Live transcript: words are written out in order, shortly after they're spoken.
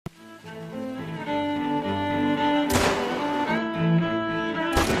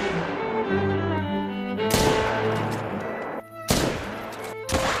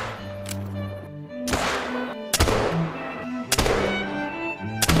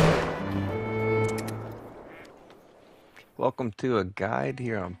Welcome to a guide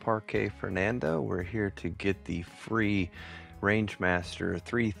here on Parque Fernando. We're here to get the free Rangemaster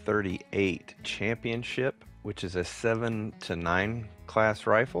 338 Championship, which is a 7 to 9 class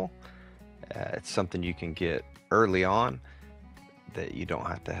rifle. It's something you can get early on that you don't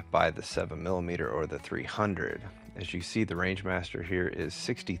have to buy the 7mm or the 300. As you see, the Rangemaster here is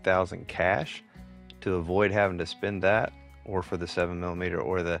 60,000 cash. To avoid having to spend that, or for the 7mm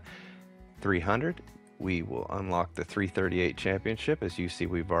or the 300, we will unlock the 338 championship. As you see,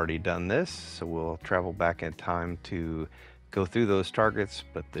 we've already done this, so we'll travel back in time to go through those targets,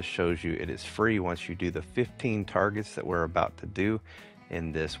 but this shows you it is free once you do the 15 targets that we're about to do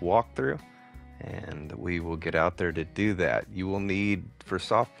in this walkthrough, and we will get out there to do that. You will need, for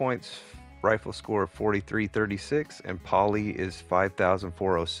soft points, rifle score of 4336, and poly is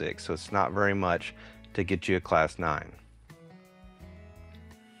 5406, so it's not very much to get you a class 9.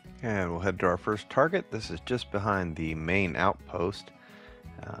 And we'll head to our first target. This is just behind the main outpost,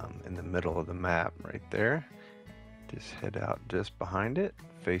 in the middle of the map right there. Just head out just behind it,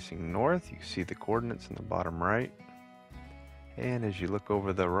 facing north. You see the coordinates in the bottom right. And as you look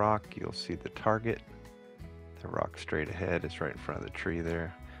over the rock, you'll see the target. The rock straight ahead is right in front of the tree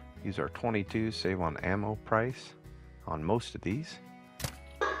there. Use our 22, save on ammo price on most of these.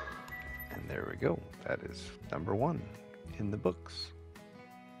 And there we go. That is number 1 in the books.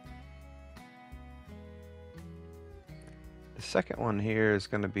 The second one here is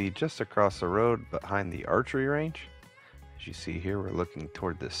going to be just across the road behind the archery range. As you see here, we're looking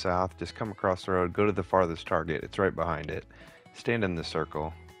toward the south. Just come across the road, go to the farthest target. It's right behind it. Stand in the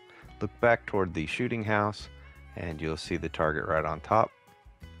circle, look back toward the shooting house, and you'll see the target right on top.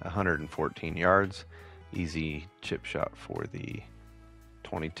 114 yards. Easy chip shot for the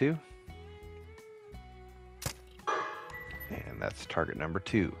 22. And that's target number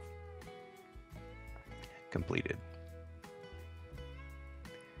 2. Completed.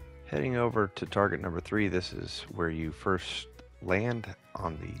 Heading over to target number 3, this is where you first land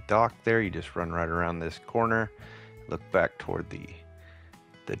on the dock there. You just run right around this corner, look back toward the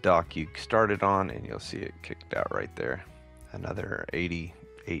dock you started on, and you'll see it kicked out right there. Another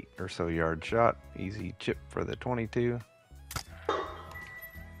 88 or so yard shot. Easy chip for the 22.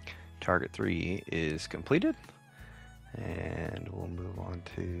 Target 3 is completed. And we'll move on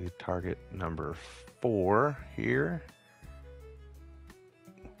to target number 4 here.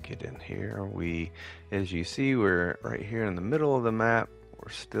 Get in here. As you see, we're right here in the middle of the map.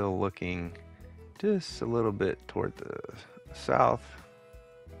 We're still looking just a little bit toward the south.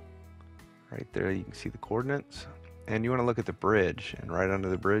 Right there, you can see the coordinates. And you want to look at the bridge, and right under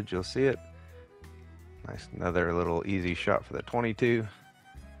the bridge, you'll see it. Nice, another little easy shot for the 22.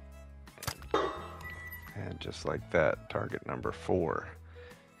 And just like that, target number 4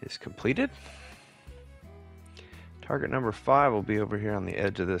 is completed. Target number 5 will be over here on the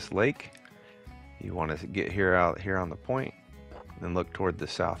edge of this lake. You want to get out here on the point, then look toward the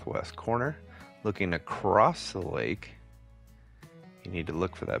southwest corner. Looking across the lake, you need to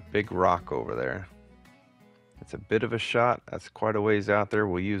look for that big rock over there. It's a bit of a shot. That's quite a ways out there.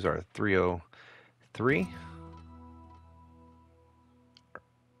 We'll use our 303.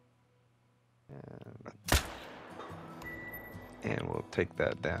 And we'll take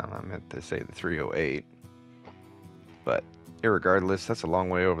that down. I meant to say the 308. But irregardless, that's a long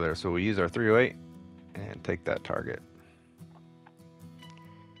way over there. So we'll use our 308 and take that target.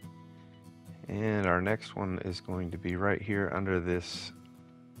 And our next one is going to be right here under this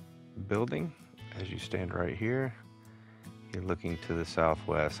building. As you stand right here, you're looking to the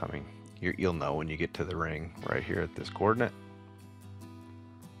southwest. I mean, you'll know when you get to the ring right here at this coordinate.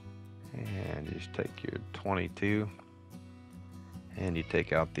 And you just take your 22 and you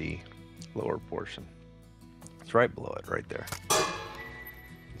take out the lower portion. It's right below it, right there.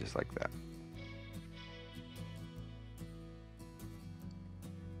 Just like that.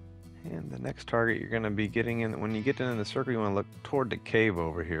 And the next target you're going to be getting in, when you get into the circle, you want to look toward the cave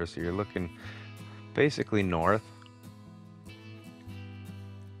over here. So you're looking basically north.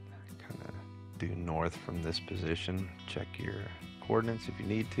 Kind of due north from this position. Check your coordinates if you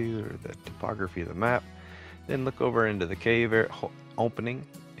need to, or the topography of the map. Then look over into the cave opening,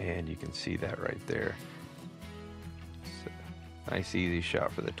 and you can see that right there. Nice easy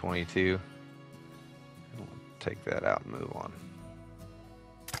shot for the 22. We'll take that out and move on.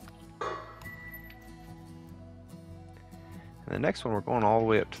 And the next one, we're going all the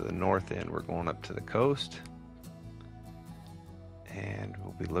way up to the north end. We're going up to the coast. And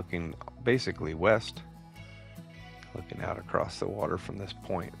we'll be looking basically west. Looking out across the water from this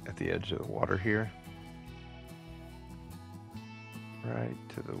point at the edge of the water here. Right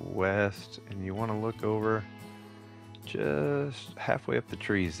to the west. And you want to look over just halfway up the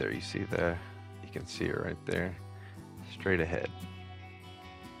trees there. You see there? You can see it right there, straight ahead.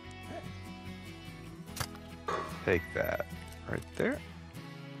 Take that right there.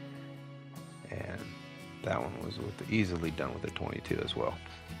 And that one was easily done with a 22 as well.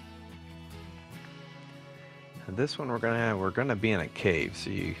 And this one we're gonna be in a cave, so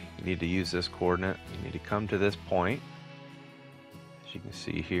you need to use this coordinate. You need to come to this point, as you can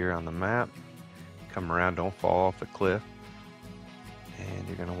see here on the map. Come around, don't fall off the cliff. And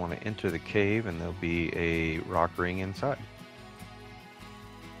you're gonna want to enter the cave, and there'll be a rock ring inside.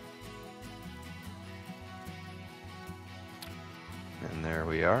 And there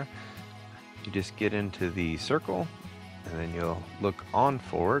we are. You just get into the circle, and then you'll look on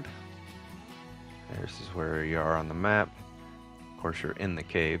forward. This is where you are on the map. Of course, you're in the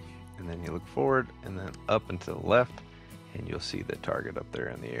cave, and then you look forward, and then up and to the left, and you'll see the target up there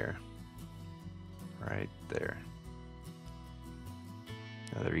in the air. Right there.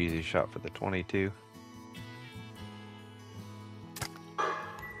 Another easy shot for the 22.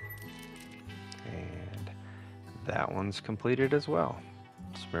 And that one's completed as well.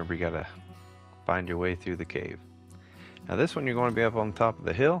 Just remember, you gotta find your way through the cave. Now this one, you're going to be up on top of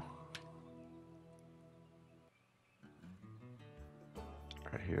the hill.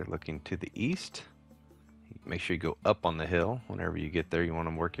 Right here, looking to the east. Make sure you go up on the hill. Whenever you get there, you want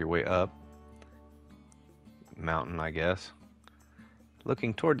to work your way up. Mountain, I guess.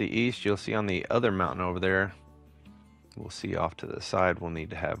 Looking toward the east, you'll see on the other mountain over there, we'll see off to the side, we'll need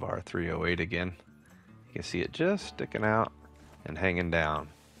to have our 308 again. You can see it just sticking out and hanging down.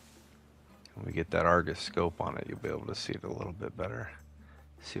 When we get that Argus scope on it, you'll be able to see it a little bit better.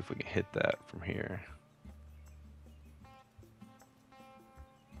 See if we can hit that from here.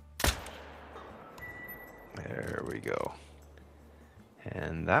 There we go.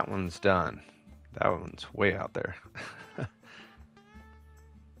 And that one's done. That one's way out there.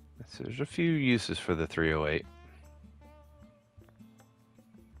 So there's a few uses for the 308.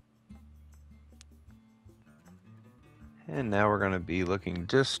 And now we're going to be looking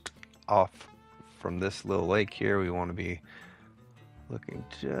just off from this little lake here. We want to be looking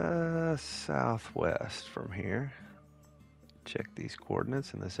just southwest from here. Check these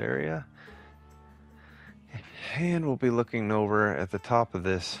coordinates in this area. And we'll be looking over at the top of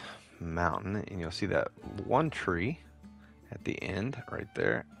this mountain, and you'll see that one tree at the end right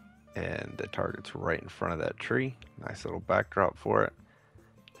there, and the target's right in front of that tree. Nice little backdrop for it.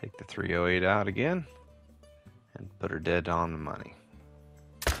 Take the 308 out again and put her dead on the money.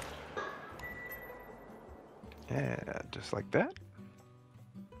 Yeah, just like that.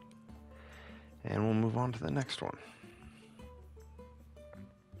 And we'll move on to the next one.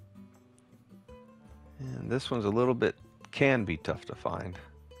 And this one's a little bit, can be tough to find.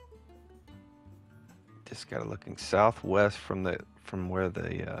 Just got to looking southwest from where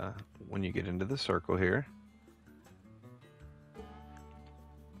the when you get into the circle here,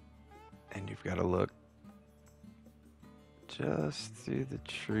 and you've got to look just through the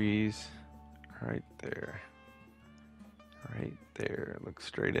trees, right there, right there. Look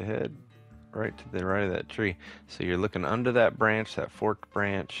straight ahead, right to the right of that tree. So you're looking under that branch, that forked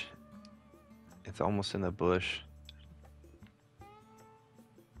branch. It's almost in the bush.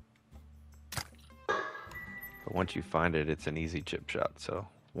 But once you find it, it's an easy chip shot, so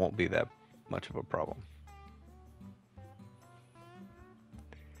won't be that much of a problem.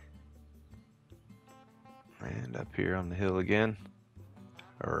 And up here on the hill again,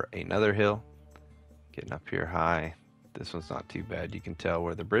 or another hill, getting up here high. This one's not too bad. You can tell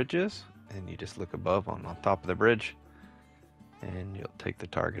where the bridge is, and you just look above on top of the bridge, and you'll take the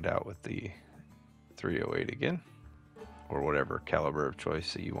target out with the 308 again, or whatever caliber of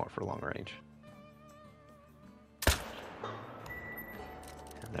choice that you want for long range.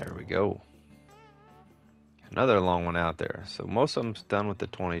 And there we go. Another long one out there. So most of them's done with the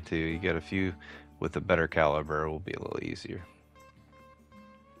 22. You get a few with a better caliber, it will be a little easier.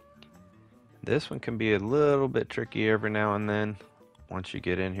 This one can be a little bit tricky every now and then. Once you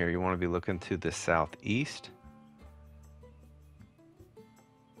get in here, you want to be looking to the southeast.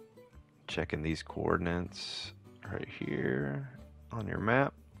 Checking these coordinates right here on your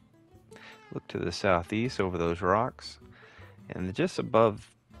map. Look to the southeast over those rocks, and just above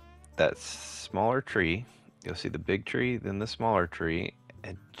that smaller tree, you'll see the big tree, then the smaller tree,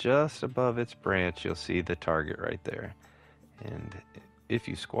 and just above its branch you'll see the target right there. And if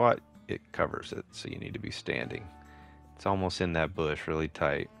you squat, it covers it, so you need to be standing. It's almost in that bush, really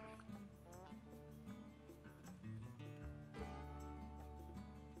tight.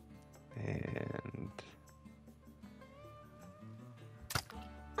 And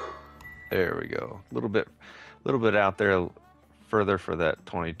there we go. A little bit little bit out there further for that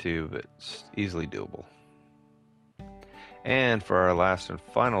 22, but it's easily doable. And for our last and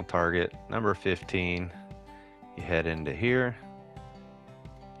final target, number 15, you head into here.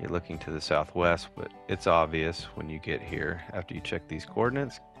 You're looking to the southwest, but it's obvious when you get here. After you check these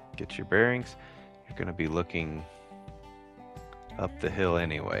coordinates, get your bearings, you're going to be looking up the hill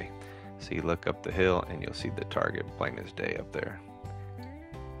anyway. So you look up the hill and you'll see the target plain as day up there.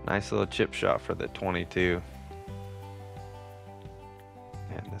 Nice little chip shot for the 22.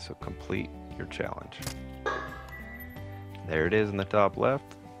 And this will complete your challenge. There it is in the top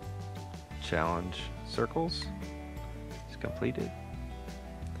left. Challenge circles is completed.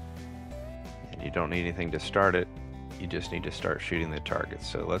 And you don't need anything to start it. You just need to start shooting the targets.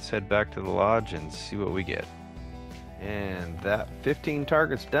 So let's head back to the lodge and see what we get. And that 15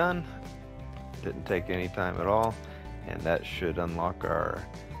 targets done. Didn't take any time at all. And that should unlock our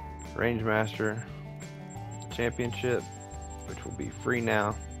Rangemaster Championship, which will be free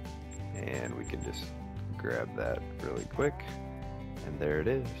now. And we can just grab that really quick. And there it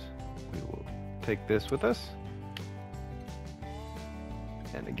is. We will take this with us.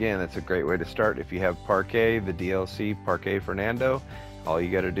 And again, that's a great way to start. If you have Parque, the DLC, Parque Fernando, all you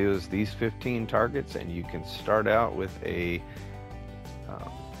got to do is these 15 targets, and you can start out with a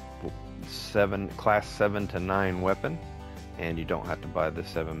class 7 to 9 weapon, and you don't have to buy the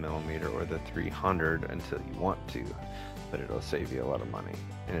 7mm or the 300 until you want to, but it'll save you a lot of money,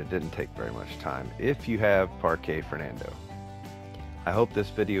 and it didn't take very much time if you have Parque Fernando. I hope this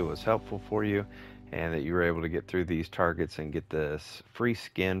video was helpful for you, and that you were able to get through these targets and get this free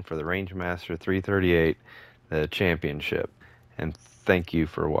skin for the Rangemaster 338, the championship. And thank you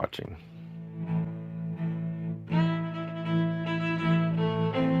for watching.